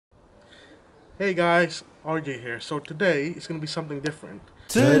Hey guys, RJ here. So today it's gonna be something different.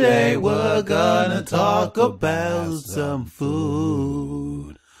 Today we're gonna talk about some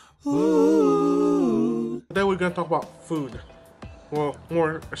food. Ooh. Today we're gonna talk about food. Well,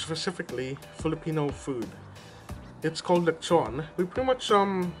 more specifically, Filipino food. It's called Lechon. We pretty much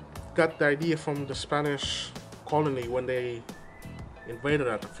got the idea from the Spanish colony when they invaded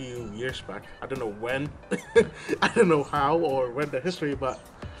us a few years back. I don't know when, I don't know how or when the history, but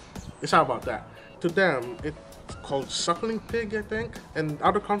it's all about that. To them, it's called suckling pig, I think, and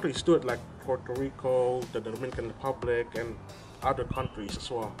other countries do it like Puerto Rico, the Dominican Republic, and other countries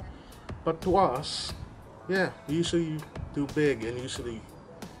as well. But to us, yeah, we usually do big and usually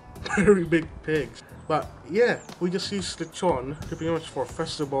very big pigs. But yeah, we just use lechon pretty much for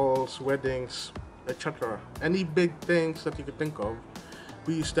festivals, weddings, etc. Any big things that you could think of,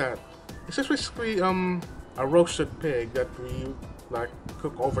 we use that. It's just basically a roasted pig that we like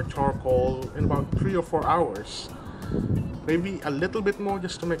cook over charcoal in about 3 or 4 hours, maybe a little bit more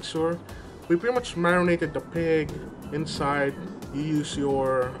just to make sure. We pretty much marinated the pig inside. You use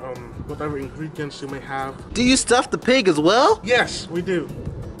your whatever ingredients you may have. Do you stuff the pig as well? Yes, we do.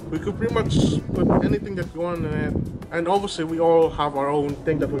 We could pretty much put anything that you want in it, and obviously we all have our own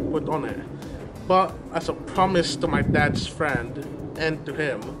thing that we put on it. But as a promise to my dad's friend and to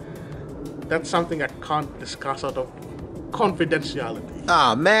him, that's something I can't discuss out of confidentiality.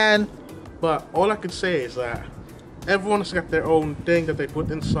 Ah, man. But all I could say is that everyone's got their own thing that they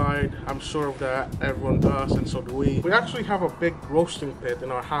put inside. I'm sure of that. Everyone does, and so do we. We actually have a big roasting pit in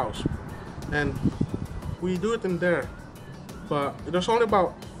our house, and we do it in there. But there's only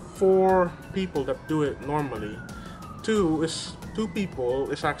about 4 people that do it normally. Two people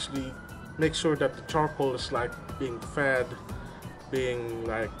is actually make sure that the charcoal is like being fed, being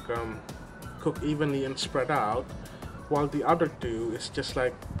like cooked evenly and spread out, while the other 2 is just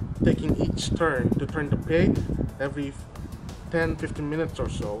like taking each turn to turn the pig every 10-15 minutes or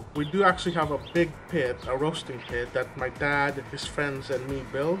so. We do actually have a big pit, a roasting pit that my dad, his friends, and me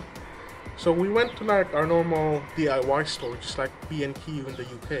build. So we went to like our normal DIY store, just like B&Q in the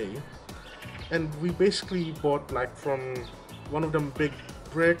UK, and we basically bought like from one of them big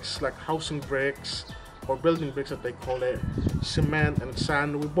bricks, like housing bricks or building bricks that they call it, cement and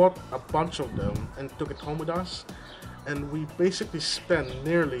sand. We bought a bunch of them and took it home with us, and we basically spent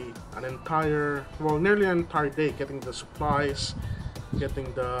nearly an entire day getting the supplies,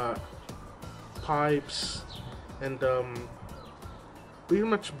 getting the pipes, and pretty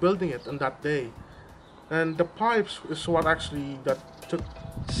much building it on that day. And the pipes is what actually that took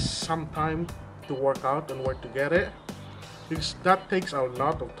some time to work out and where to get it, because that takes a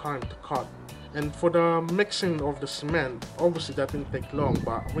lot of time to cut. And for the mixing of the cement, obviously that didn't take long,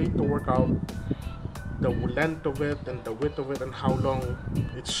 but we need to work out the length of it and the width of it and how long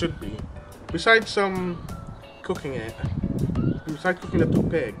it should be. Besides cooking the 2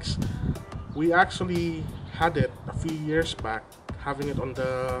 pigs, we actually had it a few years back, having it on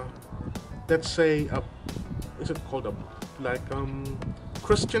the, let's say, is it called a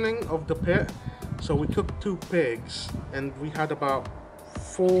christening of the pit. So we cooked 2 pigs and we had about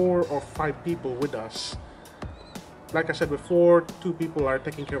 4 or 5 people with us. Like I said before, 2 people are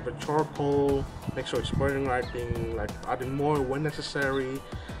taking care of the charcoal, make sure it's burning right, being like adding more when necessary,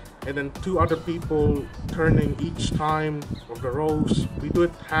 and then 2 other people turning each time of the roast. We do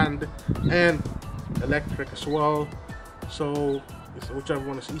it hand and electric as well, so whichever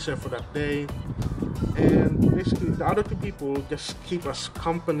one is easier for that day. And basically the other 2 people just keep us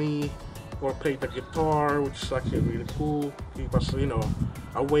company or play the guitar, which is actually really cool. Keep us,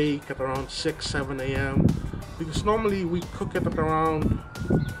 awake at around 6-7 a.m. because normally we cook it at around,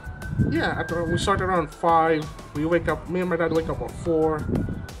 we start around 5. We wake up, me and my dad wake up at 4.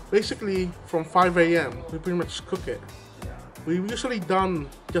 Basically from 5 a.m. we pretty much cook it. We've usually done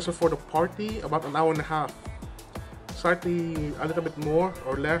just before the party about an hour and a half, slightly a little bit more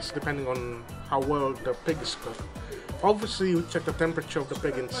or less depending on how well the pig is cooked. Obviously we check the temperature of the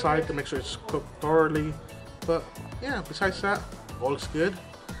pig inside to make sure it's cooked thoroughly, but yeah, besides that, all is good.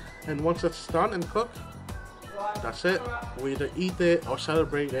 And once it's done and cooked, that's it. We either eat it or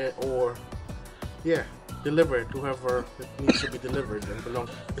celebrate it, or deliver it to whoever it needs to be delivered and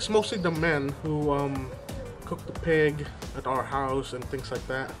belongs. It's mostly the men who cook the pig at our house and things like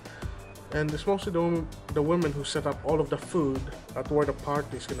that, and it's mostly the women who set up all of the food at where the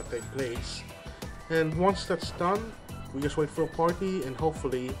party is gonna take place. And once that's done, we just wait for a party and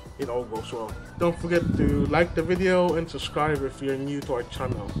hopefully it all goes well. Don't forget to like the video and subscribe if you're new to our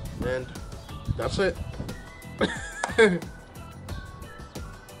channel. And that's it.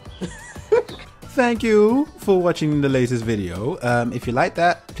 Thank you for watching the latest video. If you like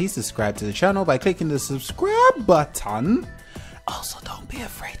that, please subscribe to the channel by clicking the subscribe button. Also, don't be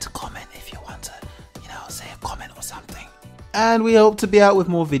afraid to comment if you want to, say a comment or something. And we hope to be out with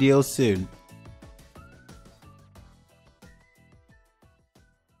more videos soon.